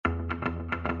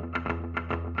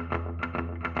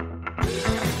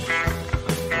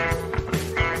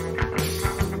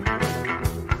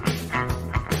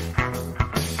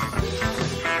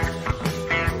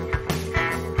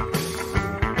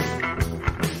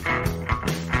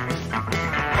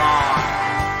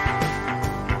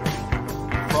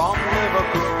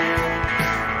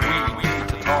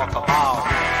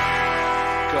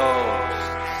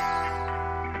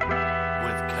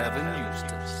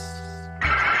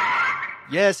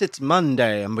Yes, it's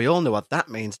Monday, and we all know what that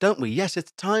means, don't we? Yes,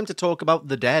 it's time to talk about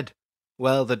the dead.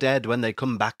 Well, the dead when they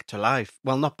come back to life.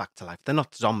 Well, not back to life, they're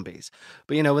not zombies.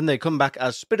 But when they come back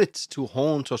as spirits to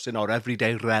haunt us in our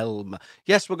everyday realm.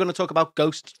 Yes, we're going to talk about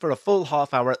ghosts for a full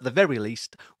half hour at the very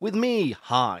least. With me,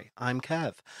 hi, I'm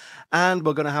Kev. And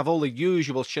we're going to have all the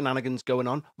usual shenanigans going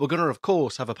on. We're going to, of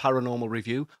course, have a paranormal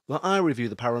review where I review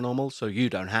the paranormal so you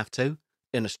don't have to,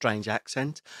 in a strange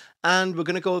accent. And we're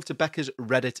going to go over to Bekah's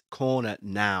Reddit corner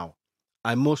now.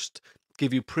 I must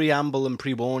give you preamble and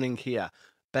pre-warning here.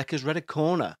 Bekah's Reddit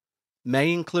corner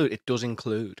it does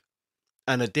include,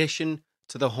 an addition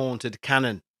to the haunted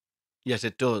canon. Yes,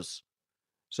 it does.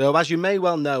 So as you may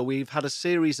well know, we've had a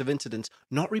series of incidents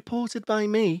not reported by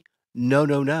me,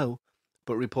 no,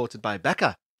 but reported by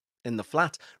Bekah in the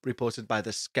flat, reported by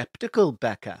the skeptical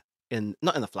Bekah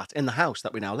not in the flat, in the house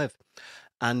that we now live.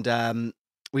 And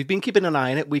we've been keeping an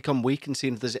eye on it week on week and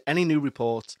seeing if there's any new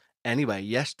reports. Anyway,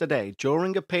 yesterday,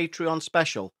 during a Patreon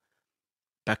special,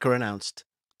 Bekah announced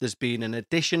there's been an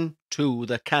addition to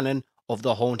the canon of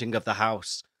the haunting of the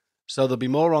house. So there'll be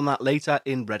more on that later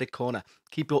in Reddit Corner.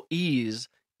 Keep your ears,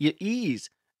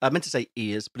 I meant to say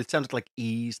ears, but it sounded like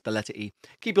ease, the letter E.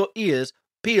 Keep your ears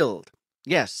peeled.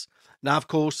 Yes. Now, of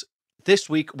course, this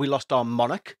week we lost our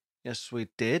monarch. Yes, we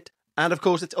did. And of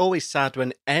course, it's always sad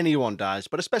when anyone dies,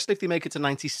 but especially if they make it to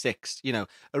 96.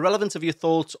 Irrelevant of your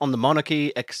thoughts on the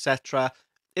monarchy, etc.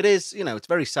 It is, it's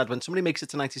very sad when somebody makes it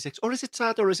to 96. Or is it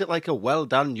sad, or is it like a well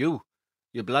done you?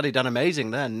 You bloody done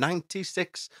amazing there.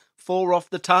 96, 4 off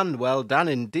the ton. Well done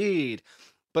indeed.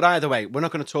 But either way, we're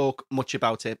not going to talk much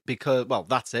about it because, well,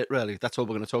 that's it, really. That's all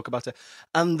we're going to talk about it.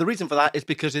 And the reason for that is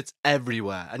because it's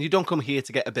everywhere. And you don't come here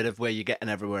to get a bit of where you're getting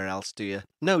everywhere else, do you?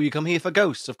 No, you come here for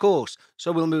ghosts, of course.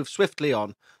 So we'll move swiftly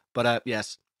on. But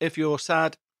yes, if you're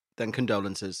sad, then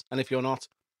condolences. And if you're not,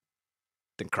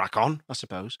 then crack on, I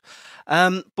suppose.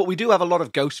 But we do have a lot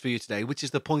of ghosts for you today, which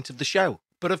is the point of the show.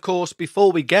 But of course,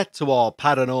 before we get to our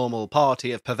paranormal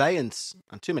party of purveyance,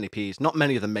 and too many P's, not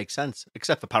many of them make sense,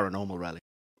 except for paranormal, really.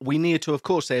 We need to, of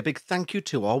course, say a big thank you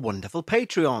to our wonderful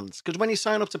Patreons. Because when you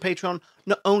sign up to Patreon,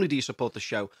 not only do you support the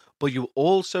show, but you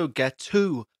also get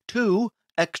two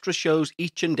extra shows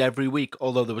each and every week,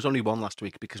 although there was only one last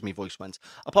week because my voice went.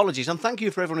 Apologies, and thank you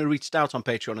for everyone who reached out on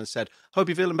Patreon and said, hope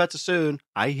you're feeling better soon.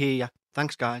 I hear ya.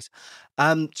 Thanks, guys.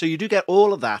 So you do get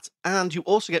all of that, and you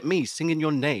also get me singing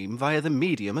your name via the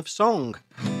medium of song.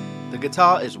 The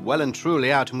guitar is well and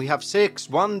truly out, and we have 6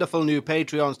 wonderful new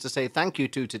Patreons to say thank you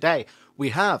to today.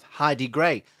 We have Heidi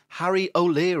Gray, Harry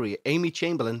O'Leary, Amy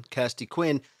Chamberlain, Kirsty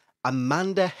Quinn,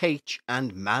 Amanda H,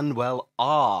 and Manuel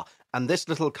R. And this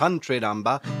little country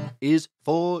number is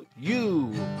for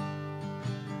you.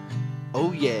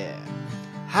 Oh yeah.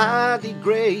 Heidi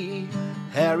Gray,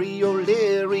 Harry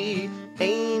O'Leary,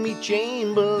 Amy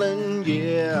Chamberlain,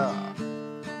 yeah.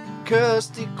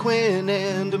 Kirsty Quinn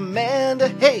and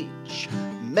Amanda H,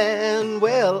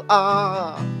 Manuel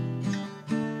R.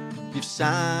 You've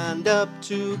signed up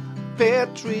to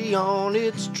Patreon,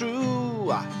 it's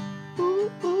true.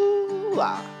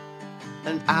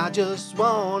 And I just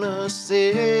wanna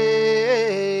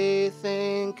say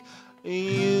thank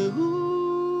you.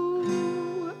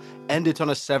 End it on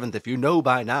a 7th. If you know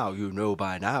by now, you know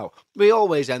by now. We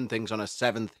always end things on a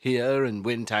 7th here in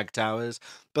Wintag Towers.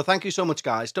 But thank you so much,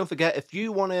 guys. Don't forget, if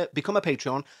you want to become a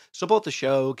Patreon, support the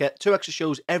show, get 2 extra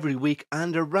shows every week,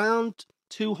 and around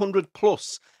 200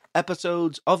 plus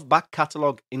episodes of back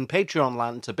catalogue in Patreon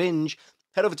land to binge,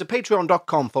 head over to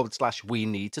patreon.com/we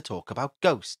need to talk about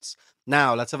ghosts.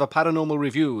 Now, let's have a paranormal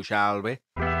review, shall we?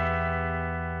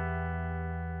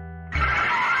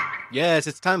 Yes,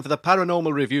 it's time for the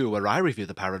paranormal review, where I review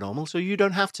the paranormal so you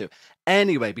don't have to.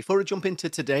 Anyway, before I jump into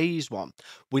today's one,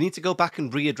 we need to go back and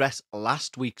readdress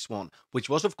last week's one, which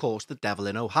was, of course, The Devil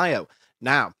in Ohio.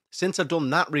 Now, since I've done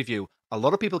that review, a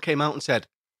lot of people came out and said,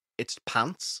 it's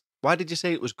pants. Why did you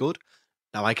say it was good?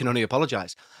 Now, I can only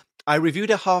apologise. I reviewed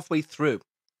it halfway through,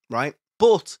 right?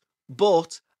 But,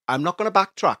 I'm not going to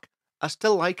backtrack. I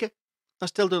still like it. I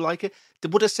still do like it.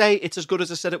 Would I say it's as good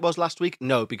as I said it was last week?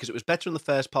 No, because it was better in the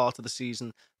first part of the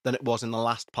season than it was in the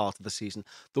last part of the season.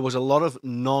 There was a lot of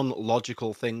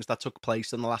non-logical things that took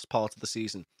place in the last part of the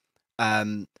season.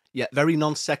 Very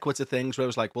non-sequitur things where it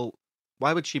was like, well,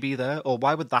 why would she be there? Or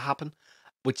why would that happen?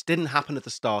 Which didn't happen at the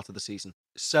start of the season.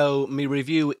 So my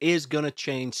review is going to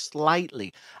change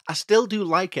slightly. I still do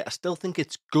like it. I still think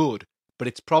it's good, but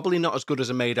it's probably not as good as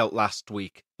I made out last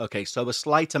week. Okay, so a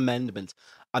slight amendment.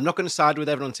 I'm not going to side with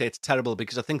everyone and say it's terrible,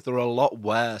 because I think there are a lot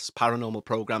worse paranormal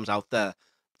programs out there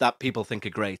that people think are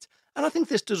great. And I think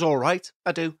this does all right.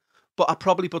 I do. but I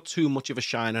probably put too much of a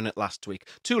shine on it last week.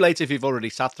 Too late if you've already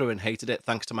sat through and hated it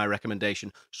thanks to my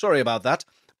recommendation. Sorry about that.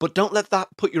 But don't let that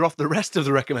put you off the rest of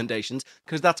the recommendations,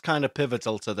 because that's kind of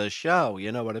pivotal to the show,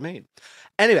 you know what I mean?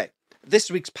 Anyway,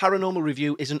 this week's paranormal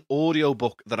review is an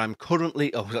audiobook that I'm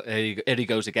currently... Oh, here he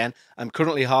goes again. I'm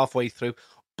currently halfway through,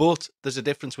 but there's a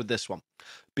difference with this one,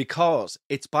 because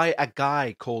it's by a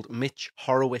guy called Mitch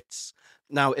Horowitz.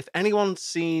 Now, if anyone's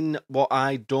seen what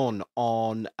I done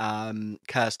on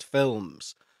Cursed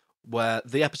Films, where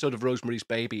the episode of Rosemary's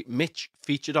Baby, Mitch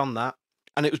featured on that.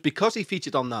 And it was because he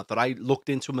featured on that I looked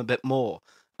into him a bit more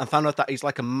and found out that he's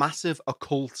like a massive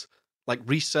occult like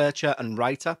researcher and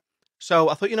writer. So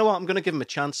I thought, you know what, I'm going to give him a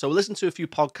chance. So I listened to a few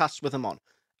podcasts with him on,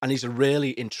 and he's a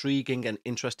really intriguing and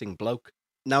interesting bloke.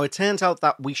 Now, it turns out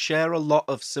that we share a lot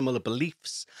of similar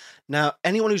beliefs. Now,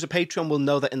 anyone who's a Patreon will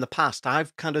know that in the past,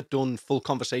 I've kind of done full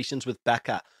conversations with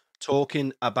Bekah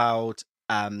talking about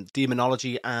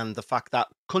demonology and the fact that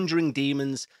conjuring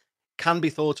demons can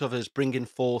be thought of as bringing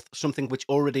forth something which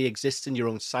already exists in your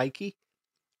own psyche.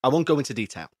 I won't go into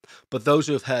detail, but those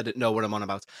who have heard it know what I'm on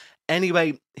about.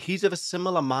 Anyway, he's of a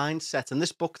similar mindset, and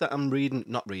this book that I'm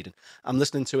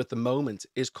listening to at the moment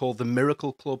is called The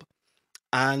Miracle Club,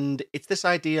 and it's this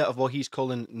idea of what he's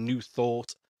calling New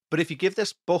Thought. But if you give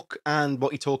this book and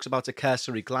what he talks about a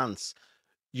cursory glance,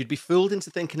 you'd be fooled into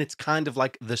thinking it's kind of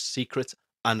like The Secret,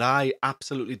 and I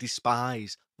absolutely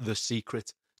despise The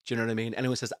Secret. Do you know what I mean?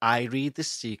 Anyone says, I read The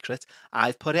Secret,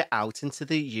 I've put it out into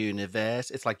the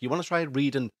universe. It's like, you want to try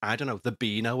reading, I don't know, The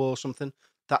Beano or something?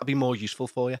 That'd be more useful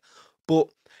for you. But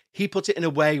he puts it in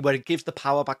a way where it gives the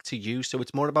power back to you. So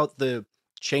it's more about the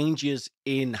changes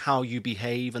in how you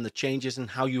behave and the changes in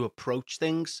how you approach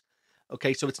things.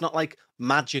 Okay, so it's not like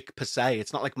magic per se.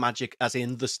 It's not like magic as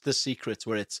in the Secret,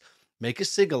 where it's make a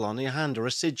sigil on your hand or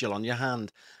a sigil on your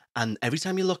hand, and every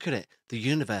time you look at it, the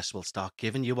universe will start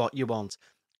giving you what you want.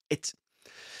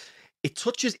 It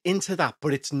touches into that,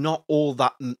 but it's not all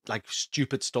that like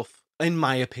stupid stuff. In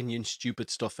my opinion, stupid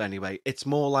stuff anyway. It's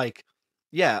more like,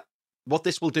 yeah, what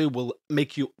this will do will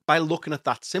make you, by looking at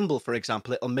that symbol, for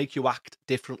example, it'll make you act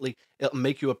differently. It'll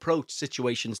make you approach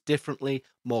situations differently,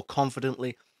 more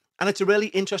confidently. And it's a really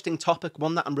interesting topic,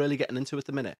 one that I'm really getting into at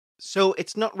the minute. So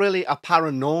it's not really a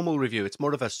paranormal review. It's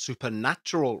more of a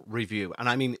supernatural review. And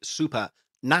I mean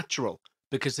supernatural,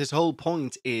 because his whole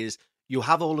point is you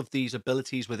have all of these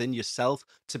abilities within yourself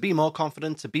to be more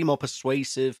confident, to be more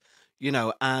persuasive, you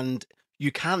know, and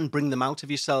you can bring them out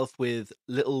of yourself with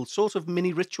little sort of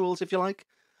mini rituals, if you like,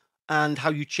 and how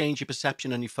you change your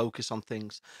perception and you focus on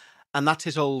things. And that's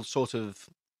his whole sort of,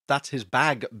 that's his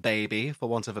bag, baby, for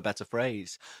want of a better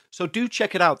phrase. So do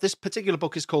check it out. This particular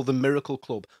book is called The Miracle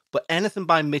Club, but anything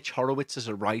by Mitch Horowitz as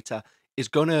a writer is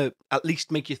going to at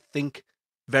least make you think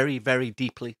very, very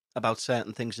deeply about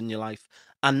certain things in your life.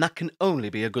 And that can only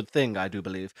be a good thing, I do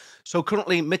believe. So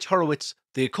currently, Mitch Horowitz,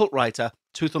 the occult writer,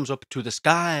 2 thumbs up to the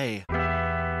sky.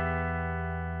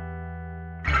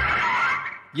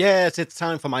 Yes, it's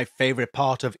time for my favourite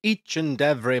part of each and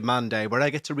every Monday, where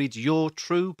I get to read your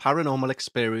true paranormal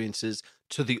experiences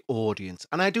to the audience.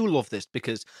 And I do love this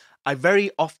because I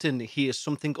very often hear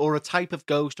something or a type of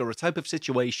ghost or a type of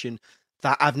situation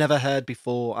that I've never heard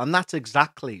before. And that's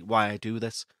exactly why I do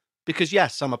this. Because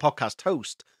yes, I'm a podcast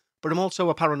host, but I'm also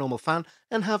a paranormal fan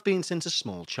and have been since a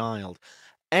small child.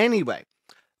 Anyway,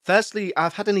 firstly,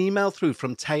 I've had an email through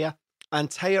from Taya, and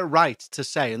Taya writes to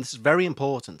say, and this is very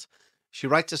important, she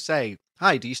writes to say,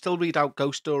 hi, do you still read out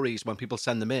ghost stories when people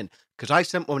send them in? Because I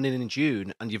sent one in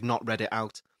June and you've not read it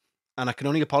out. And I can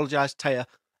only apologise, Taya,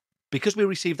 because we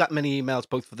received that many emails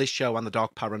both for this show and the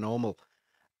Dark Paranormal.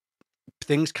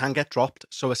 Things can get dropped,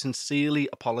 so I sincerely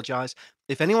apologise.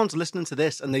 If anyone's listening to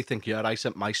this and they think, yeah, I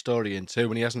sent my story in too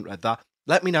and he hasn't read that,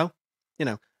 let me know. You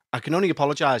know, I can only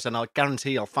apologise, and I'll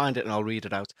guarantee I'll find it and I'll read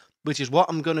it out, which is what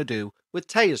I'm going to do with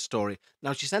Taya's story.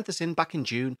 Now, she sent this in back in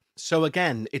June, so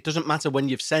again, it doesn't matter when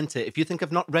you've sent it. If you think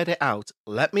I've not read it out,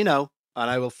 let me know, and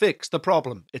I will fix the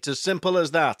problem. It's as simple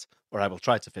as that. Or I will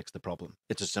try to fix the problem.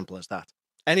 It's as simple as that.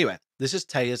 Anyway, this is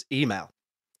Taya's email.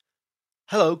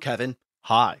 Hello, Kevin.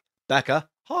 Hi. Bekah.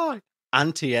 Hi.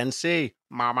 Auntie NC.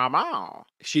 Ma.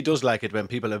 She does like it when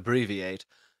people abbreviate.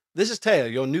 This is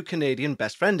Taya, your new Canadian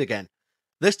best friend again.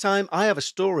 This time, I have a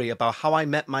story about how I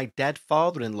met my dead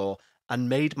father-in-law and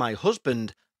made my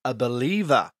husband a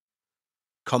believer.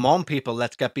 Come on, people,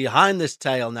 let's get behind this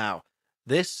tale now.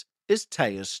 This is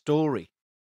Taya's story.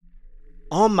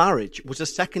 Our marriage was a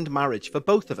second marriage for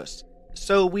both of us,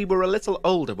 so we were a little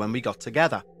older when we got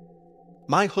together.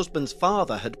 My husband's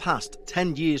father had passed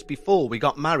 10 years before we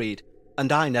got married,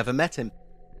 and I never met him.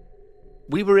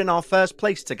 We were in our first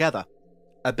place together,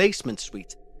 a basement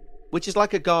suite. which is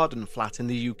like a garden flat in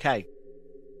the UK,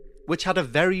 which had a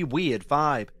very weird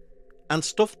vibe, and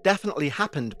stuff definitely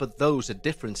happened, but those are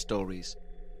different stories.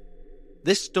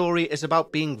 This story is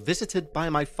about being visited by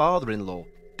my father-in-law,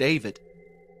 David.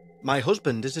 My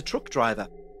husband is a truck driver,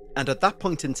 and at that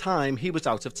point in time he was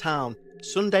out of town,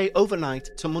 Sunday overnight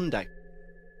to Monday.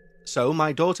 So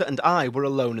my daughter and I were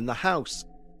alone in the house.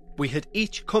 We had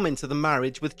each come into the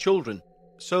marriage with children,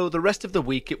 so the rest of the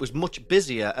week it was much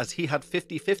busier as he had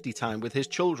 50-50 time with his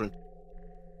children.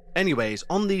 Anyways,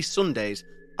 on these Sundays,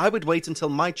 I would wait until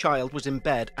my child was in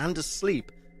bed and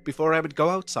asleep before I would go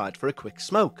outside for a quick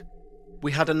smoke.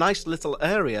 We had a nice little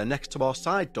area next to our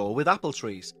side door with apple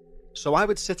trees, so I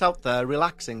would sit out there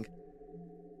relaxing.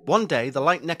 One day the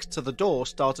light next to the door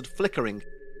started flickering,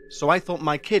 so I thought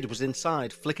my kid was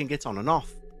inside flicking it on and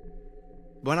off.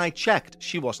 When I checked,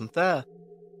 she wasn't there.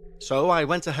 So I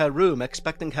went to her room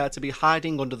expecting her to be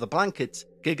hiding under the blankets,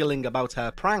 giggling about her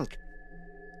prank.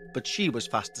 But she was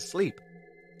fast asleep,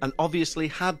 and obviously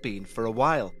had been for a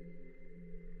while.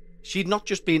 She'd not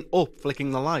just been up flicking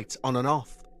the lights on and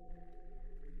off.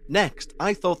 Next,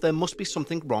 I thought there must be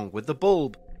something wrong with the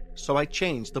bulb, so I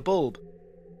changed the bulb.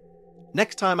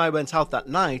 Next time I went out that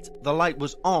night, the light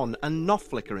was on and not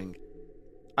flickering.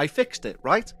 I fixed it,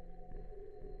 right?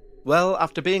 Well,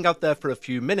 after being out there for a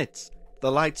few minutes,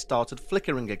 the light started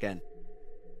flickering again.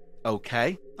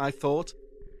 Okay, I thought.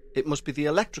 It must be the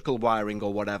electrical wiring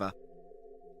or whatever.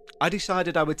 I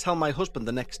decided I would tell my husband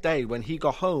the next day when he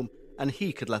got home and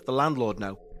he could let the landlord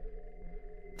know.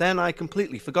 Then I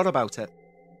completely forgot about it.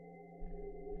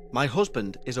 My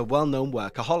husband is a well-known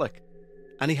workaholic,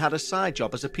 and he had a side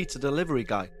job as a pizza delivery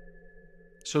guy.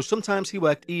 So sometimes he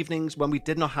worked evenings when we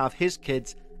did not have his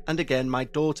kids, and again my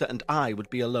daughter and I would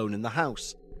be alone in the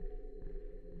house.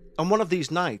 On one of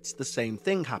these nights, the same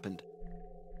thing happened.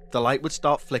 The light would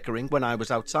start flickering when I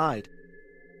was outside.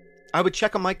 I would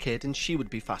check on my kid and she would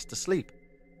be fast asleep.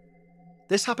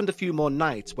 This happened a few more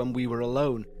nights when we were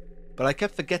alone, but I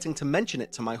kept forgetting to mention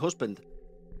it to my husband.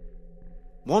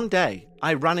 One day,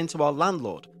 I ran into our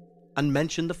landlord and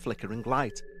mentioned the flickering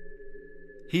light.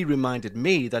 He reminded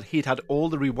me that he'd had all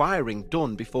the rewiring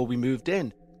done before we moved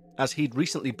in, as he'd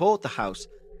recently bought the house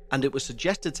and it was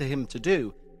suggested to him to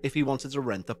do if he wanted to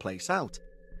rent the place out.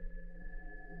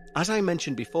 As I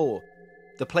mentioned before,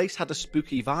 the place had a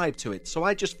spooky vibe to it, so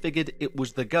I just figured it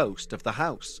was the ghost of the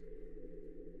house.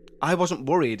 I wasn't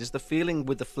worried as the feeling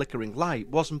with the flickering light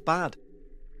wasn't bad.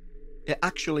 It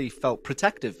actually felt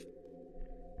protective.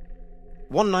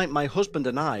 One night my husband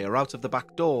and I are out of the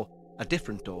back door, a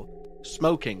different door,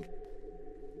 smoking.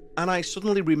 And I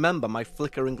suddenly remember my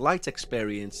flickering light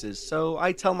experiences, so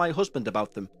I tell my husband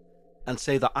about them and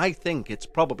say that I think it's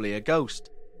probably a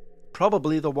ghost.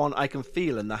 Probably the one I can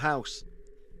feel in the house.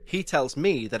 He tells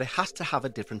me that it has to have a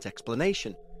different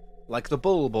explanation, like the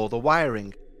bulb or the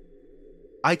wiring.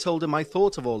 I told him I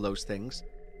thought of all those things,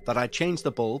 that I changed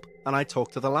the bulb and I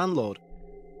talked to the landlord.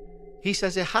 He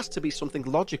says it has to be something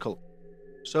logical,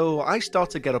 so I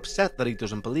start to get upset that he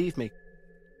doesn't believe me.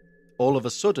 All of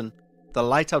a sudden, the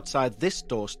light outside this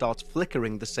door starts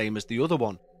flickering the same as the other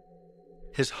one.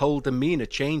 His whole demeanour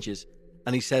changes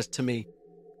and he says to me,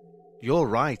 "You're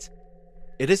right.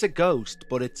 It is a ghost,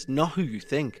 but it's not who you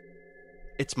think.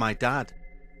 It's my dad.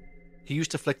 He used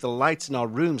to flick the lights in our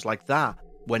rooms like that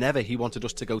whenever he wanted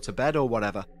us to go to bed or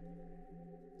whatever."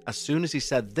 As soon as he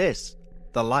said this,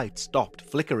 the light stopped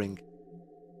flickering.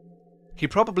 He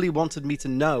probably wanted me to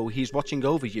know he's watching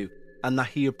over you and that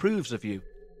he approves of you.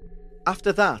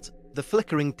 After that, the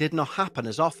flickering did not happen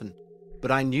as often,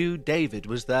 but I knew David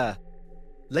was there.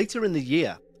 Later in the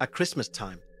year, at Christmas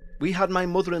time, we had my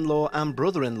mother-in-law and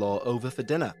brother-in-law over for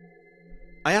dinner.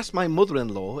 I asked my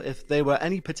mother-in-law if there were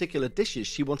any particular dishes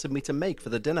she wanted me to make for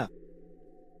the dinner.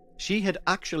 She had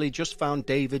actually just found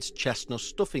David's chestnut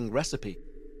stuffing recipe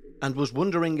and was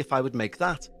wondering if I would make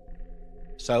that.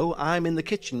 So I'm in the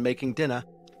kitchen making dinner,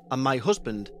 and my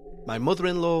husband, my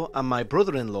mother-in-law and my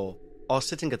brother-in-law are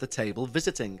sitting at the table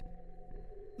visiting.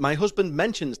 My husband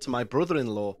mentions to my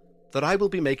brother-in-law that I will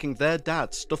be making their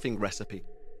dad's stuffing recipe.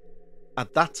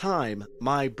 At that time,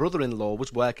 my brother-in-law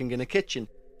was working in a kitchen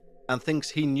and thinks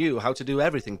he knew how to do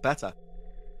everything better.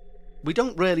 We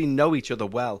don't really know each other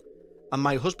well, and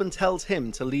my husband tells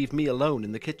him to leave me alone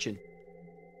in the kitchen.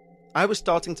 I was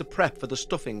starting to prep for the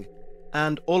stuffing,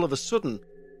 and all of a sudden,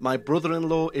 my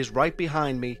brother-in-law is right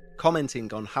behind me,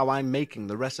 commenting on how I'm making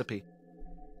the recipe.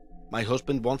 My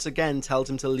husband once again tells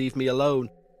him to leave me alone,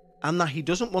 and that he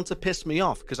doesn't want to piss me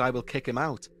off because I will kick him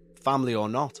out, family or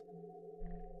not.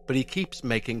 But he keeps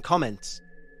making comments.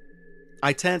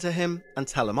 I turn to him and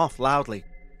tell him off loudly,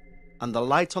 and the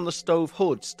light on the stove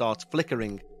hood starts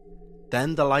flickering.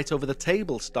 Then the light over the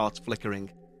table starts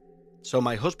flickering. So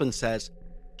my husband says,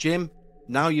 "Jim,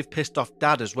 now you've pissed off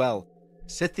Dad as well.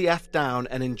 Sit the F down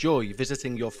and enjoy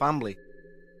visiting your family."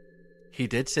 He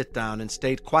did sit down and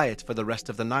stayed quiet for the rest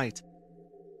of the night.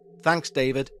 "Thanks,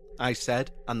 David," I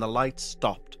said, and the lights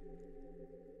stopped.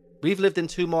 We've lived in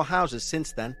 2 more houses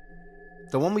since then.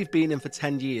 The one we've been in for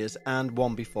 10 years and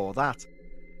one before that.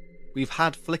 We've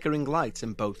had flickering lights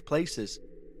in both places.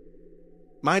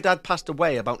 My dad passed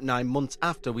away about 9 months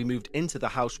after we moved into the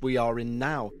house we are in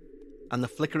now, and the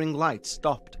flickering lights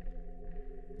stopped.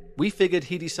 We figured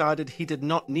he decided he did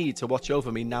not need to watch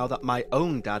over me now that my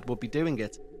own dad would be doing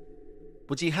it.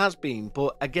 Which he has been,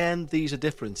 but again, these are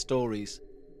different stories.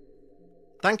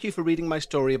 Thank you for reading my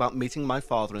story about meeting my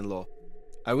father-in-law.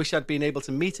 I wish I'd been able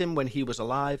to meet him when he was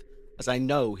alive, as I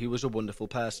know he was a wonderful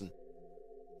person.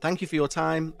 Thank you for your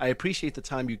time. I appreciate the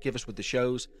time you give us with the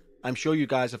shows. I'm sure you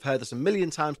guys have heard this a million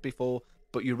times before,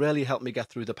 but you really helped me get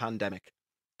through the pandemic.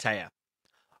 Taya.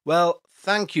 Well,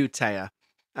 thank you, Taya.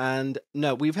 And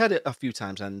no, we've heard it a few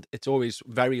times, and it's always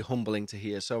very humbling to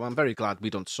hear, so I'm very glad we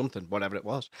done something, whatever it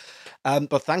was.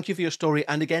 But thank you for your story,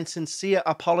 and again, sincere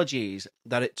apologies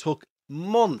that it took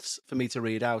months for me to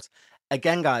read out.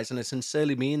 Again, guys, and I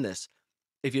sincerely mean this,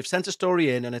 if you've sent a story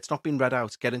in and it's not been read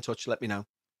out, get in touch, let me know.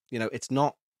 You know, it's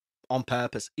not on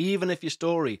purpose. Even if your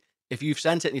story, if you've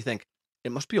sent it and you think,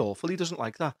 it must be awful, he doesn't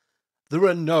like that. There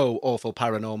are no awful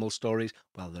paranormal stories.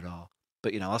 Well, there are.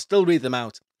 But, you know, I'll still read them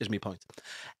out, is my point.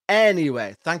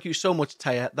 Anyway, thank you so much,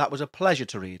 Taya. That was a pleasure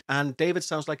to read. And David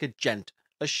sounds like a gent.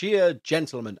 A sheer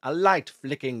gentleman. A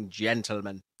light-flicking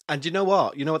gentleman. And you know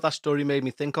what? You know what that story made me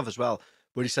think of as well?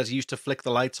 Where he says he used to flick the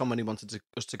lights on when he wanted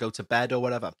us to go to bed or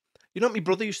whatever. You know what my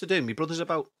brother used to do? My brother's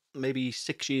about maybe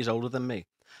 6 years older than me.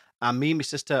 And me and my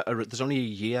sister, there's only a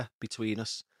year between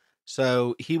us.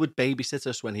 So he would babysit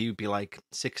us when he would be like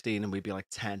 16 and we'd be like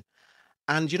 10.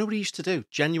 And you know what he used to do?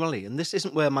 Genuinely, and this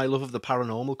isn't where my love of the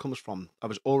paranormal comes from. I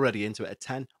was already into it at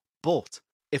 10. But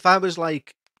if I was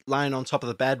like lying on top of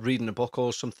the bed reading a book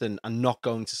or something and not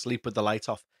going to sleep with the light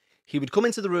off, he would come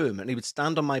into the room and he would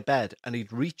stand on my bed and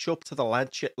he'd reach up to the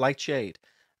light shade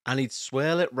and he'd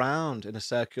swirl it round in a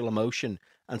circular motion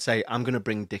and say, "I'm going to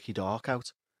bring Dickie Dark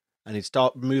out." And he'd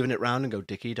start moving it round and go,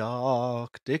 "Dickie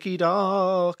Dark, Dickie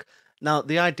Dark." Now,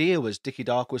 the idea was Dickie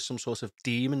Dark was some sort of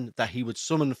demon that he would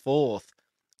summon forth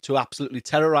to absolutely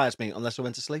terrorise me unless I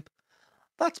went to sleep.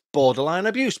 That's borderline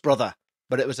abuse, brother.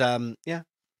 But it was, yeah,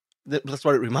 that's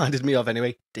what it reminded me of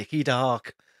anyway. Dickie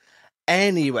Dark.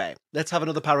 Anyway, let's have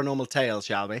another paranormal tale,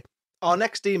 shall we? Our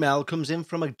next email comes in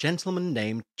from a gentleman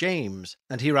named James,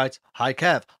 and he writes, "Hi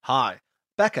Kev, hi.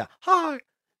 Bekah, hi.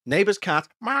 Neighbour's cat,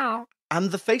 meow.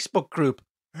 And the Facebook group,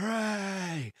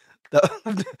 hooray."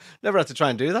 I've never had to try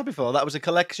and do that before. That was a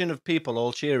collection of people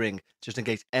all cheering, just in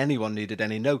case anyone needed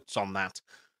any notes on that.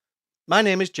 My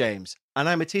name is James, and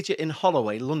I'm a teacher in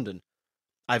Holloway, London.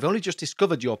 I've only just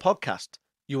discovered your podcast.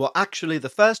 You are actually the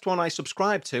first one I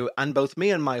subscribe to, and both me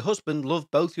and my husband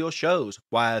love both your shows.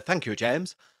 Why, thank you,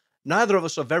 James. Neither of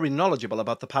us are very knowledgeable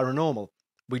about the paranormal.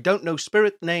 We don't know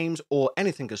spirit names or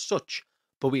anything as such,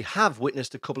 but we have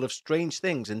witnessed a couple of strange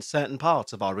things in certain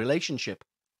parts of our relationship.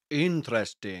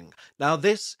 Interesting. Now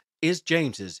this is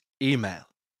James's email.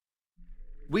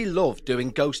 We love doing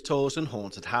ghost tours and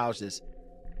haunted houses.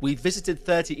 We visited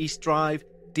 30 East Drive,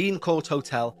 Dean Court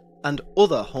Hotel, and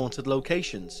other haunted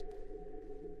locations.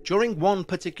 During one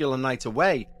particular night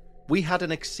away, we had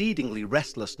an exceedingly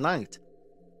restless night.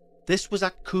 This was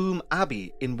at Combe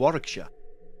Abbey in Warwickshire.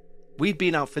 We'd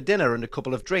been out for dinner and a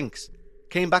couple of drinks,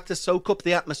 came back to soak up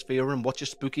the atmosphere and watch a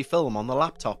spooky film on the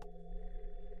laptop.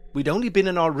 We'd only been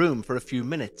in our room for a few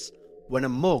minutes when a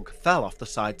mug fell off the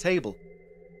side table.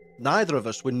 Neither of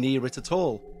us were near it at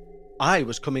all. I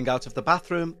was coming out of the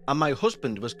bathroom and my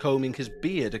husband was combing his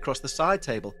beard across the side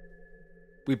table.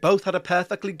 We both had a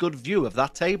perfectly good view of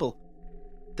that table.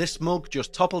 This mug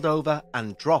just toppled over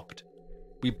and dropped.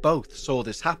 We both saw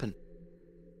this happen.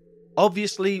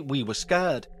 Obviously, we were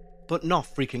scared, but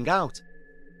not freaking out.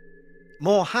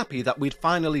 More happy that we'd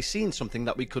finally seen something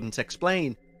that we couldn't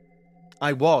explain.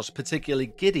 I was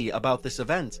particularly giddy about this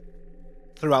event.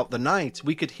 Throughout the night,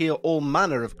 we could hear all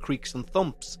manner of creaks and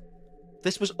thumps.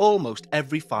 This was almost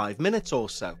every 5 minutes or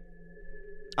so.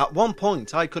 At one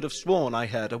point, I could have sworn I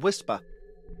heard a whisper.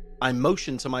 I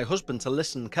motioned to my husband to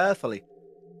listen carefully,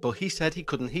 but he said he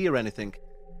couldn't hear anything,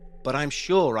 but I'm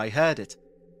sure I heard it.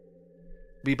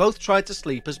 We both tried to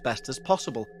sleep as best as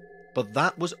possible, but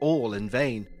that was all in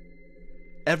vain.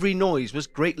 Every noise was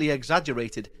greatly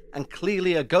exaggerated and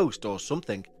clearly a ghost or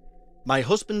something. My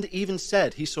husband even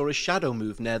said he saw a shadow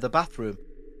move near the bathroom.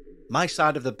 My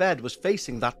side of the bed was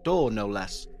facing that door, no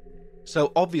less.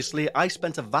 So obviously I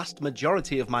spent a vast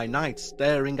majority of my night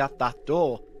staring at that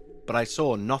door, but I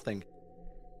saw nothing.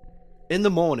 In the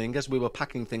morning, as we were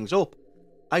packing things up,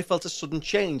 I felt a sudden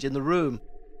change in the room,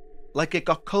 like it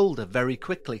got colder very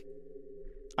quickly.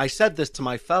 I said this to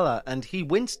my fella and he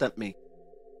winced at me.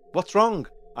 "What's wrong?"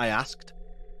 I asked.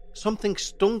 "Something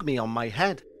stung me on my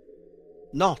head."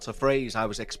 Not a phrase I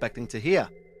was expecting to hear.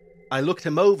 I looked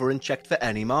him over and checked for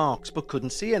any marks, but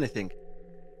couldn't see anything.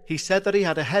 He said that he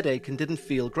had a headache and didn't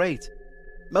feel great,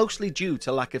 mostly due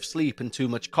to lack of sleep and too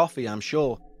much coffee, I'm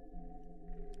sure.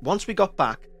 Once we got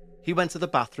back, he went to the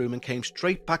bathroom and came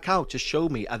straight back out to show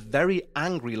me a very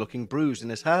angry looking bruise in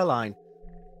his hairline,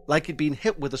 like he'd been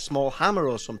hit with a small hammer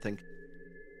or something.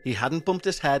 He hadn't bumped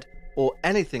his head or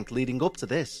anything leading up to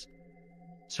this,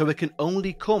 so it can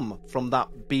only come from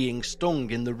that being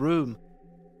stung in the room.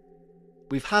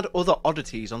 We've had other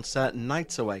oddities on certain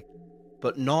nights away,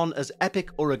 but none as epic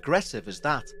or aggressive as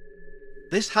that.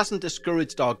 This hasn't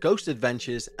discouraged our ghost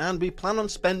adventures, and we plan on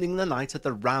spending the night at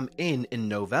the Ram Inn in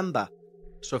November,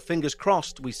 so fingers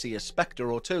crossed we see a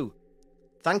spectre or two.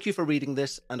 Thank you for reading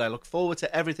this, and I look forward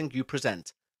to everything you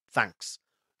present. Thanks.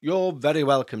 You're very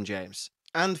welcome, James.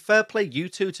 And fair play you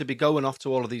two to be going off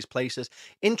to all of these places.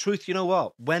 In truth, you know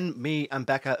what? When me and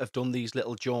Bekah have done these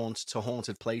little jaunts to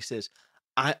haunted places,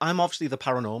 I'm obviously the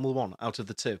paranormal one out of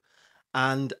the two.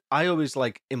 And I always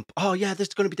like, oh yeah, this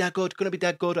is going to be dead good, going to be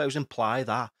dead good. I always imply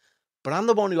that. But I'm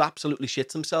the one who absolutely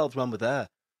shits themselves when we're there.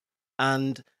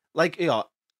 And like,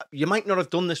 you might not have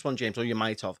done this one, James, or you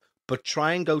might have, but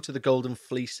try and go to the Golden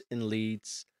Fleece in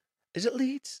Leeds. Is it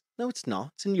Leeds? No, it's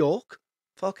not. It's in York.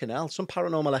 Fucking hell, some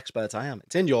paranormal expert I am.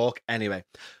 It's in York. Anyway,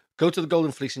 go to the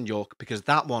Golden Fleece in York, because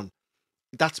that one,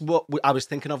 that's what I was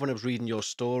thinking of when I was reading your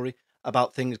story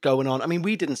about things going on. I mean,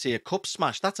 we didn't see a cup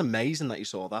smash. That's amazing that you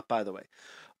saw that, by the way.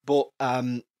 But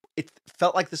it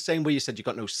felt like the same way you said you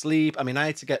got no sleep. I mean, I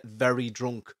had to get very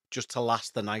drunk just to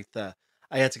last the night there.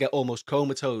 I had to get almost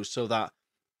comatose so that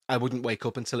I wouldn't wake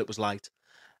up until it was light.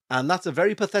 And that's a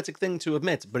very pathetic thing to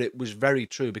admit, but it was very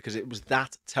true because it was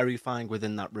that terrifying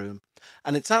within that room.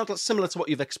 And it sounds like similar to what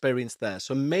you've experienced there.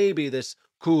 So maybe this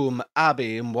Coombe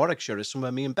Abbey in Warwickshire is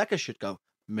somewhere me and Bekah should go.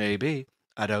 Maybe.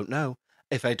 I don't know.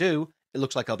 If I do, it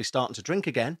looks like I'll be starting to drink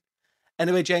again.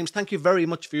 Anyway, James, thank you very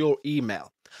much for your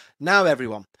email. Now,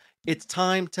 everyone, it's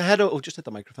time to head over... Oh, just hit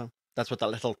the microphone. That's what that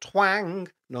little twang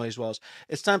noise was.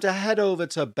 It's time to head over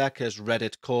to Bekah's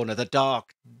Reddit corner, the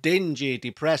dark, dingy,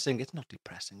 depressing... It's not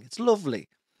depressing, it's lovely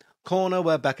corner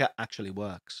where Bekah actually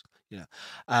works.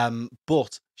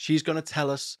 But she's going to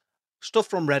tell us stuff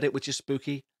from Reddit, which is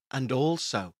spooky, and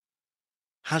also,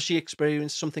 has she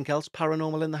experienced something else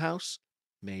paranormal in the house?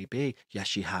 Maybe. Yes,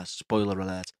 she has. Spoiler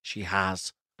alert. She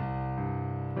has.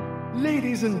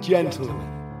 Ladies and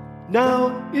gentlemen,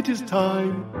 now it is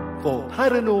time for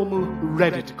Paranormal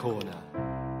Reddit Corner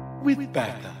with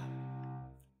Bekah.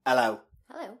 Hello.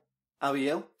 Hello. How are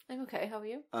you? I'm okay. How are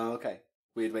you? Oh, okay.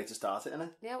 Weird way to start it, isn't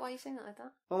it? Yeah, why are you saying that like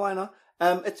that? Well, why not?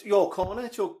 It's your corner.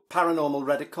 It's your paranormal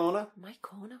Reddit corner. My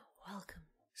corner? Welcome.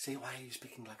 See, why are you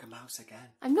speaking like a mouse again?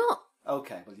 I'm not.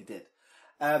 Okay, well, you did.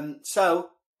 So,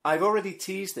 I've already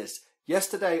teased this.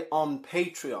 Yesterday on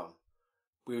Patreon,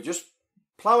 we were just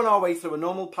ploughing our way through a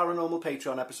normal paranormal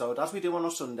Patreon episode, as we do on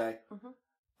a Sunday,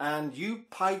 and you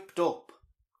piped up.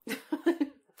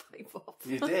 Pipe up.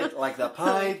 You did, like the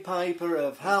Pied Piper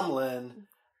of Hamelin.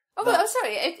 Oh, but I'm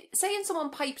sorry. Saying someone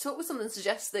piped up with something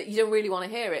suggests that you don't really want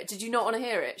to hear it. Did you not want to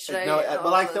hear it?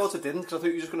 I thought it didn't, because I thought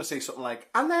you were just going to say something like,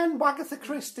 and then Wagatha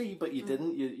Christie, but you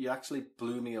didn't. You actually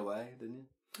blew me away, didn't you?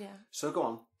 Yeah. So go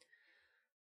on.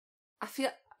 I feel...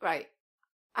 Right.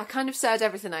 I kind of said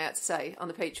everything I had to say on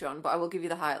the Patreon, but I will give you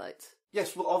the highlights.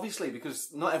 Yes, well, obviously,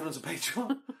 because not everyone's a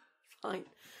Patreon. Fine.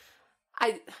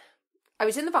 I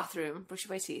was in the bathroom brushing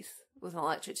my teeth with an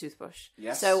electric toothbrush.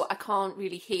 Yes. So I can't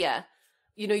really hear...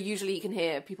 usually you can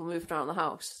hear people moving around the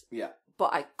house. Yeah.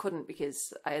 But I couldn't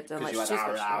because I had an electric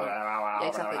toothbrush. Yeah,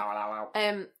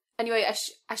 exactly. Anyway,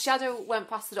 a shadow went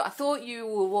past the door. I thought you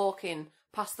were walking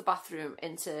past the bathroom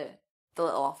into the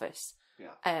little office.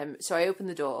 Yeah. So I opened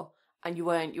the door and you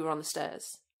weren't. You were on the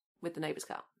stairs with the neighbour's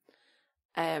cat.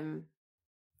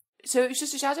 So it was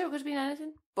just a shadow. It could have been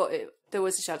anything. But there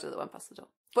was a shadow that went past the door.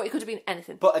 But it could have been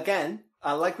anything. But again,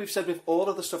 like we've said with all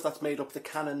of the stuff that's made up the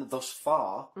canon thus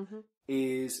far,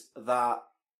 is that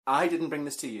I didn't bring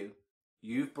this to you.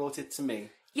 You've brought it to me.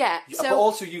 Yeah. But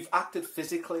also you've acted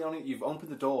physically on it. You've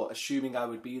opened the door assuming I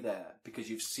would be there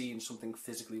because you've seen something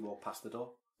physically walk past the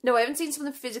door. No, I haven't seen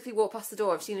something physically walk past the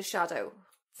door. I've seen a shadow.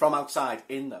 From outside,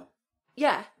 in though.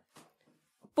 Yeah.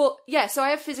 But, yeah, so I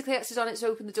have physically acted on it to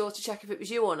open the door to check if it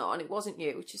was you or not, and it wasn't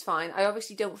you, which is fine. I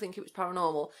obviously don't think it was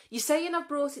paranormal. You're saying I've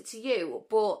brought it to you,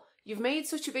 but you've made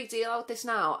such a big deal out of this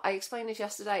now. I explained this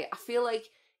yesterday. I feel like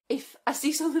if I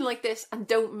see something like this and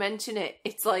don't mention it,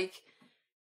 it's like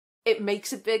it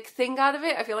makes a big thing out of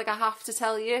it. I feel like I have to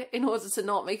tell you in order to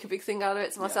not make a big thing out of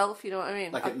it to myself, you know what I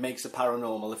mean? Like it makes it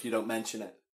paranormal if you don't mention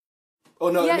it. Oh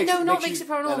no, yeah, it makes, no, it not makes makes it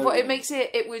paranormal, but it makes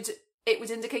it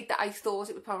would indicate that I thought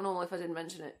it was paranormal if I didn't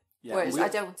mention it. Yeah, whereas I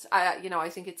don't. I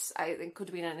think it could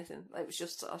have been anything. It was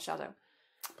just a shadow.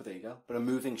 But there you go. But a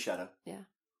moving shadow. Yeah.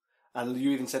 And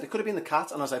you even said it could have been the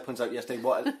cat, and as I pointed out yesterday,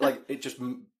 like it just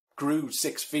grew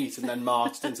 6 feet and then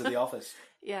marched into the office.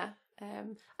 Yeah.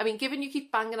 I mean, given you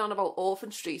keep banging on about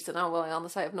Orphan Street and now we're on the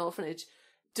site of an orphanage,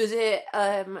 does it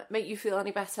make you feel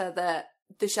any better that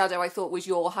the shadow I thought was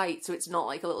your height, so it's not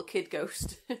like a little kid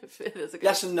ghost?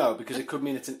 Yes and no, because it could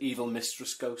mean it's an evil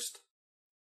mistress ghost.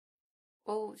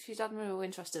 Well, she'd have no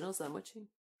interest in us then, would she?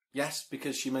 Yes,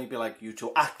 because she may be like, you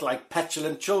two act like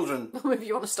petulant children. Maybe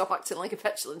you want to stop acting like a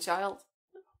petulant child.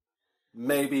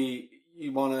 Maybe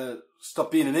you want to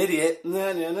stop being an idiot.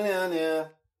 Nah.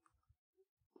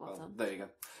 Well, there you go.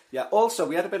 Yeah, also,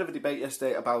 we had a bit of a debate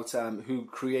yesterday about who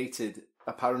created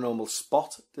a paranormal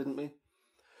spot, didn't we?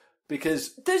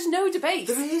 Because... There's no debate.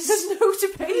 There is. There's no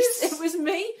debate. It was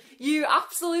me. You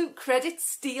absolute credit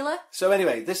stealer. So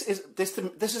anyway, this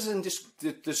isn't just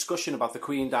the discussion about the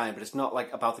Queen dying, but it's not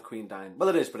like about the Queen dying. Well,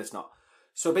 it is, but it's not.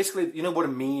 So basically, you know what a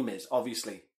meme is,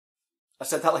 obviously. I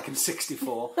said that like I'm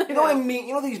 64. You know what I mean?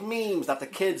 You know these memes that the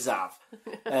kids have?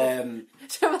 Do you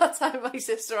remember that time my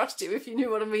sister asked you if you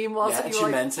knew what a meme was? Yeah, and you she were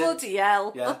like, meant it. Bloody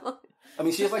hell. Yeah. I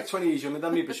mean, she's like 20 years younger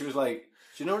than me, but she was like,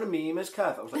 do you know what a meme is,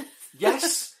 Kev? I was like,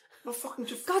 yes. No fucking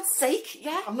just... God's sake,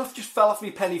 yeah. I'm not just fell off me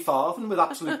penny farthing with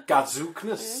absolute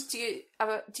gadzookness.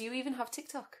 Yeah. Do you even have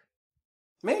TikTok?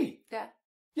 Me? Yeah.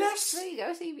 Yes. There you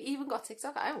go. So you've even got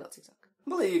TikTok. I haven't got TikTok.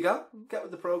 Well, there you go. Get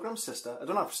with the programme, sister. I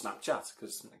don't have Snapchat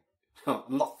because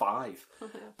I'm not 5.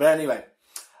 But anyway,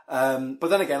 but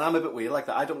then again, I'm a bit weird like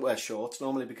that. I don't wear shorts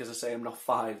normally because I say I'm not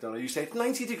 5, don't I? You say it's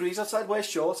 90 degrees outside, wear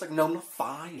shorts. Like, no, I'm not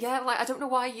 5. Yeah, like, I don't know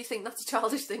why you think that's a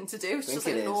childish thing to do. It's just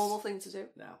like a normal thing to do.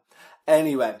 No.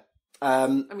 Anyway. I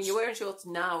mean, you're wearing shorts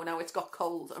now it's got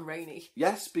cold and rainy.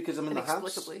 Yes, because I'm in the house.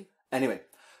 Inexplicably. Anyway,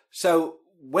 so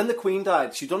when the Queen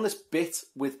died, she'd done this bit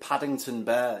with Paddington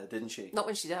Bear, didn't she? Not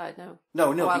when she died, no.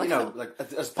 No, but, like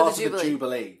as part of the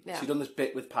Jubilee, she'd done this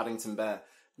bit with Paddington Bear.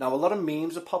 Now, a lot of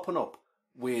memes are popping up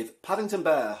with Paddington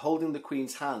Bear holding the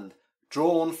Queen's hand,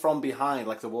 drawn from behind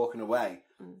like they're walking away.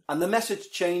 And the message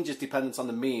changes depending on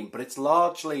the meme, but it's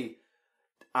largely...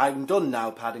 I'm done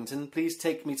now, Paddington. Please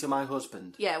take me to my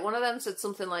husband. Yeah, one of them said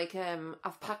something like,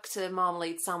 I've packed a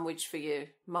marmalade sandwich for you,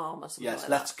 Mom, or something like that. Yes,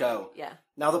 let's go. Yeah.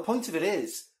 Now, the point of it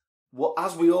is,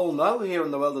 as we all know here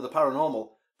in the world of the paranormal,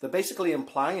 they're basically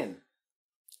implying...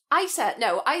 I said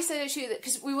actually that,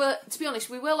 because to be honest,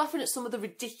 we were laughing at some of the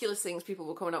ridiculous things people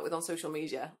were coming up with on social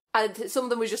media. And some of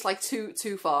them were just like too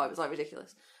far. It was like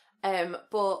ridiculous.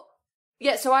 But...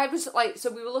 Yeah, so I was like,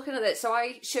 so we were looking at it, so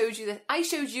I showed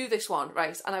you this one,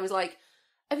 right? And I was like,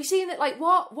 have you seen it? Like,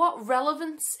 what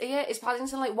relevance here is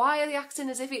Paddington? Like, why are they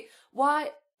acting as if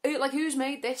who's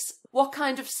made this? What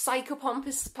kind of psychopomp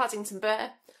is Paddington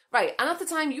Bear? Right, and at the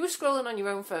time you were scrolling on your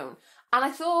own phone, and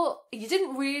I thought, you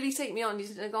didn't really take me on, you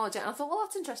didn't acknowledge it, and I thought, well,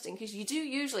 that's interesting, because you do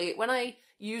usually, when I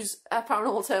use a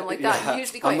paranormal term like that, you're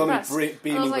usually quite impressed. I'm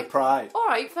beaming with pride.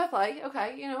 Alright, fair play,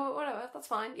 okay, whatever, that's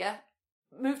fine, yeah.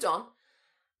 Moved on.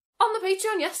 On the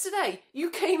Patreon yesterday,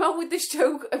 you came out with this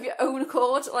joke of your own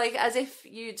accord, like as if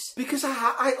you'd... Because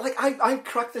I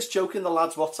cracked this joke in the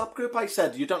lads' WhatsApp group. I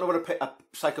said, you don't know what a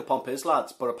psychopomp is,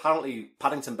 lads, but apparently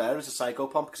Paddington Bear is a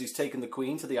psychopomp because he's taken the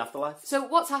Queen to the afterlife. So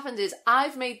what's happened is,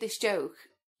 I've made this joke,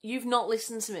 you've not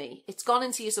listened to me, it's gone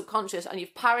into your subconscious, and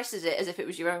you've parroted it as if it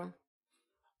was your own.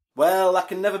 Well, that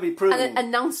can never be proven. And then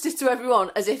announced it to everyone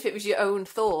as if it was your own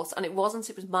thought, and it wasn't,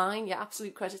 it was mine, your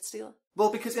absolute credit stealer. Well,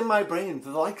 because in my brain,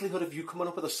 the likelihood of you coming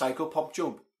up with a psychopomp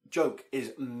joke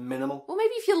is minimal. Well,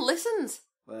 maybe if you listened.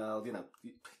 Well,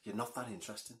 you're not that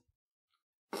interesting.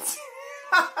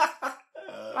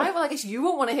 Right, well, I guess you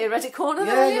won't want to hear Reddit Corner,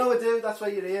 yeah, then, no, I do. That's why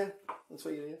you're here.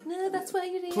 No, that's why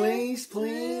you're here. Please.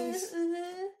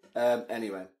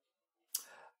 Anyway.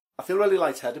 I feel really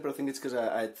lightheaded, but I think it's because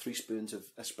I had 3 spoons of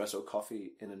espresso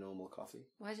coffee in a normal coffee.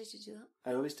 Why did you do that?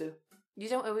 I always do. You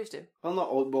don't always do? Well, not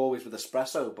always with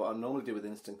espresso, but I normally do with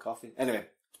instant coffee. Anyway,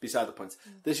 it's beside the point.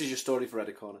 This is your story for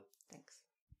Reddit Corner. Thanks.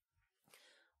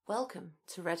 Welcome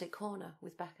to Reddit Corner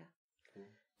with Bekah.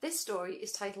 This story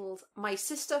is titled, My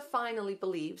Sister Finally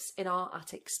Believes in Our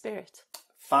Attic Spirit.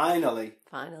 Finally.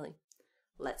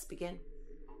 Let's begin.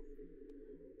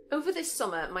 Over this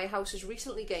summer, my house has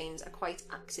recently gained a quite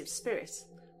active spirit.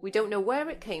 We don't know where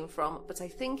it came from, but I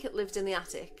think it lived in the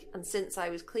attic, and since I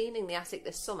was cleaning the attic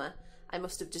this summer, I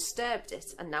must have disturbed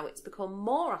it, and now it's become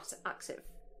more active.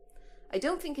 I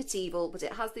don't think it's evil, but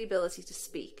it has the ability to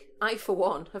speak. I, for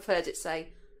one, have heard it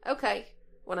say, "Okay,"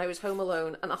 when I was home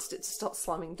alone and asked it to stop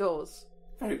slamming doors.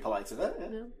 Very polite of it,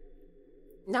 yeah.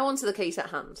 Now on to the case at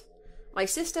hand. My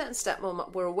sister and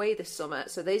stepmom were away this summer,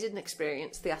 so they didn't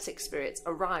experience the attic spirit's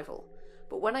arrival.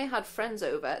 But when I had friends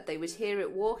over, they would hear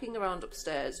it walking around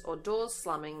upstairs, or doors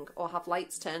slamming, or have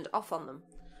lights turned off on them.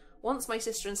 Once my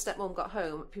sister and stepmom got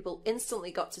home, people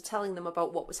instantly got to telling them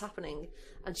about what was happening,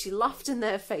 and she laughed in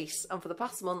their face, and for the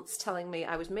past months telling me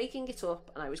I was making it up,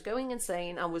 and I was going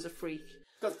insane, and was a freak.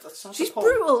 She's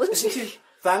brutal, isn't she?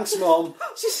 Thanks, Mum.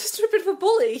 She's just a bit of a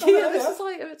bully. This is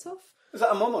like a bit tough. Is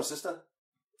that a mum or sister?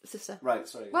 Sister. Right,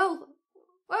 sorry. Well,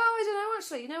 I don't know,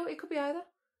 actually. You know, it could be either.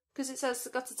 Because it says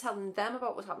got to tell them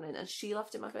about what's happening, and she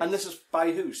laughed in my face. And this is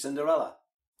by who? Cinderella?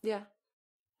 Yeah.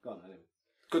 Go on, anyway.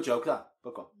 Good joke, that.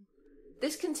 But go on.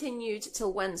 This continued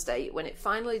till Wednesday, when it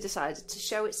finally decided to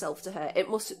show itself to her.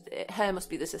 Her must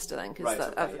be the sister then,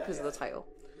 because of the title.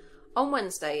 On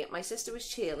Wednesday, my sister was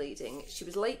cheerleading. She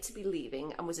was late to be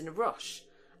leaving and was in a rush.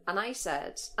 And I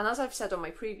said, and as I've said on my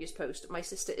previous post, my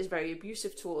sister is very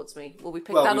abusive towards me. Well, we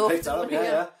picked that up.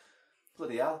 Yeah.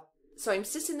 Bloody hell. So I'm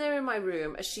sitting there in my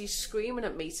room as she's screaming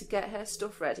at me to get her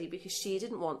stuff ready because she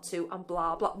didn't want to, and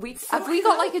blah blah. Have we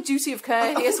got like a duty of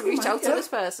care here to reach out to this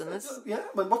person? Yeah,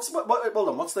 but hold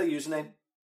on, what's their username?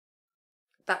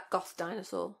 That goth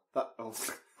dinosaur. Well,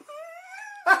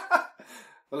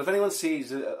 if anyone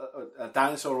sees a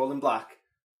dinosaur all in black,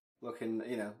 looking,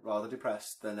 rather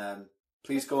depressed, then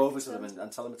please go over to them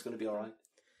and tell them it's going to be all right.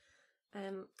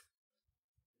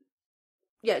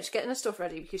 Yeah, just getting her stuff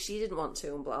ready because she didn't want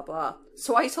to and blah, blah.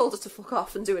 So I told her to fuck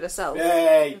off and do it herself.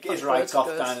 Yay, get right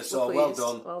off, dinosaur. Well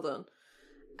done. Well done.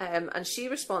 And she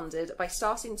responded by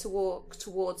starting to walk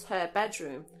towards her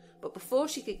bedroom. But before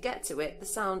she could get to it, the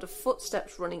sound of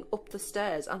footsteps running up the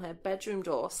stairs and her bedroom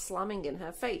door slamming in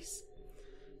her face.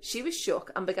 She was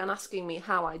shook and began asking me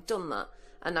how I'd done that.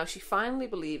 And now she finally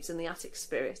believes in the attic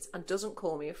spirit and doesn't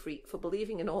call me a freak for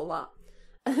believing in all that.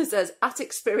 And it says,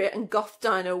 Attic Spirit and Goth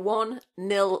Dino 1-0,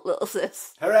 little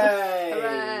sis. Hooray!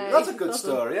 Hooray! That's a good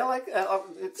story. I like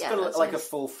it's got like a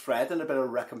full thread and a bit of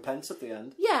recompense at the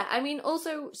end. Yeah, I mean,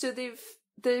 also, so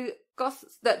the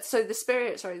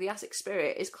Attic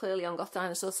Spirit is clearly on Goth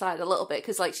Dinosaur's side a little bit,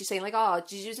 because like she's saying like, "Oh,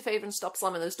 did you do a favour and stop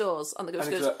slamming those doors?" And the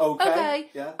ghost goes, "Okay."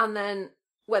 Yeah. And then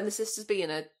when the sister's being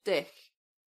a dick,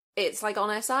 it's like on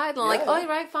her side, and oh,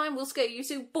 right, fine, we'll scare you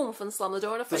two, boom, and slam the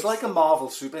door in her face. There's like a Marvel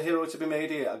superhero to be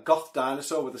made here, a goth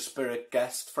dinosaur with a spirit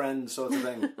guest friend sort of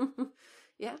thing.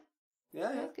 Yeah.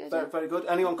 Yeah. Good, very good.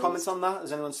 Anyone comment on that?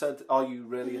 Has anyone said, are you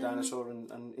really a dinosaur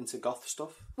and into goth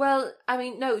stuff? Well, I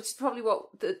mean, no, it's probably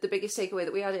what the biggest takeaway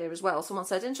that we had here as well. Someone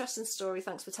said, interesting story,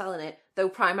 thanks for telling it. Though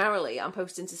primarily, I'm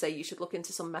posting to say you should look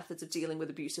into some methods of dealing with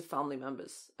abusive family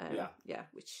members.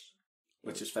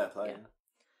 Which is fair play.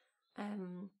 Yeah.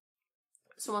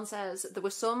 Someone says, there were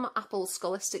some Apple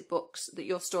scholastic books that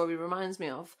your story reminds me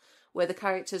of, where the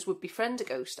characters would befriend a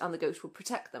ghost and the ghost would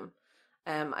protect them.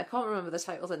 I can't remember the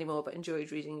titles anymore, but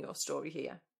enjoyed reading your story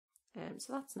here.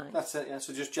 So that's nice. That's it, yeah.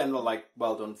 So just general,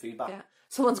 well done feedback. Yeah.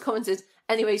 Someone's commented,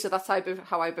 anyway, so that's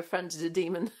how I befriended a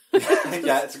demon.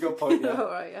 Yeah, it's a good point, yeah. All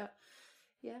right, yeah.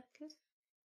 Yeah, good.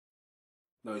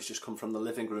 No, it's just come from the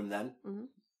living room then,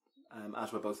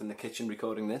 as we're both in the kitchen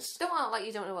recording this. Don't act like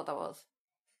you don't know what that was.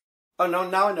 Oh, no,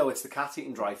 now I know it's the cat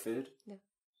eating dry food. Yeah.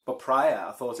 But prior,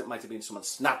 I thought it might have been someone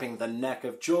snapping the neck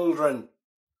of children.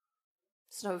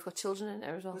 So now we've got children in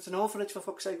there as well. It's an orphanage, for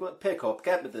fuck's sake. Pick up,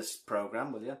 get with this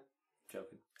programme, will you?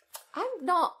 Joking. I'm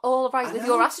not all right with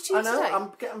your attitude today.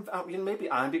 I'm getting. You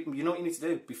know what you need to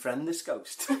do? Befriend this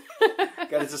ghost.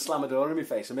 Get it to slam a door in my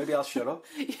face, and maybe I'll shut up.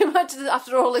 You imagine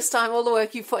after all this time, all the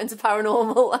work you put into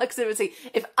paranormal activity,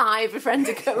 if I befriend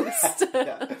a ghost,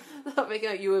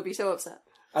 you would be so upset.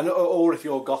 And or if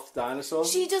you're goth dinosaur.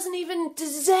 She doesn't even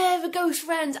deserve a ghost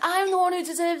friend. I'm the one who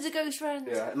deserves a ghost friend.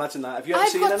 Yeah, imagine that. Have you ever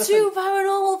seen anything? I've got 2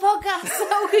 paranormal podcasts.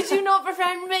 How could you not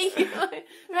befriend me? Friend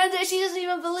her, she doesn't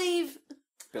even believe.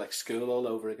 Be like school all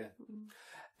over again.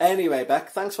 Anyway,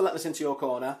 Beck, thanks for letting us into your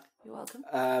corner. You're welcome.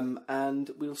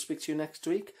 And we'll speak to you next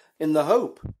week. In the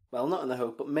hope, well, not in the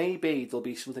hope, but maybe there'll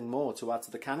be something more to add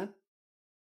to the canon.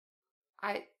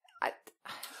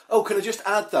 Oh, can I just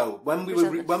add though, when we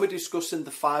were discussing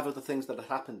the 5 other things that had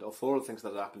happened, or 4 other things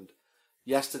that had happened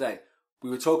yesterday, we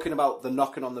were talking about the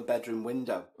knocking on the bedroom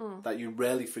window that you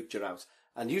really freaked you out,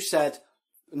 and you said,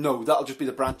 no, that'll just be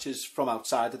the branches from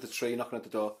outside of the tree knocking at the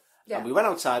door, Yeah. And we went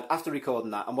outside after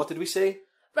recording that, and what did we see?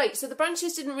 Right, so the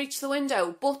branches didn't reach the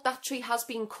window, but that tree has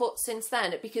been cut since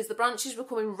then because the branches were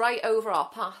coming right over our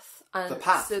path. And the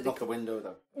path, so not the window,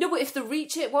 though. No, but if they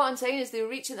reach it, what I'm saying is they were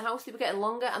reaching the house, they were getting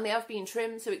longer, and they have been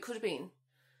trimmed, so it could have been.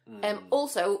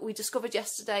 Also, we discovered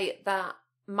yesterday that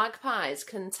magpies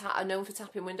are known for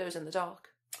tapping windows in the dark.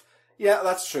 Yeah,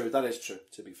 that's true. That is true,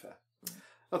 to be fair.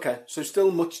 Okay, so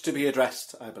still much to be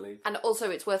addressed, I believe. And also,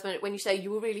 it's worth mentioning, when you say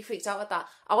you were really freaked out at that,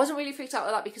 I wasn't really freaked out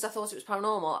at that because I thought it was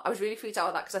paranormal. I was really freaked out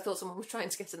at that because I thought someone was trying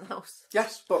to get in the house.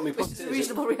 Yes, but which is a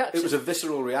reasonable reaction. It was a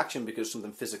visceral reaction because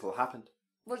something physical happened.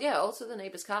 Well, yeah, also the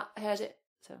neighbour's cat, I heard it,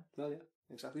 so... Well, yeah,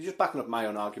 exactly. You're just backing up my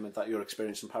own argument that you're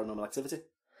experiencing paranormal activity.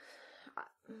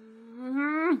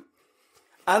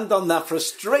 And on that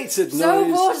frustrated noise...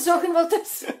 So bored of talking about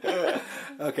this!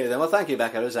 Okay, then, well, thank you,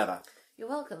 Bekah, as ever. You're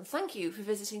welcome. Thank you for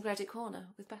visiting Reddit Corner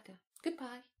with Bekah.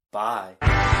 Goodbye. Bye.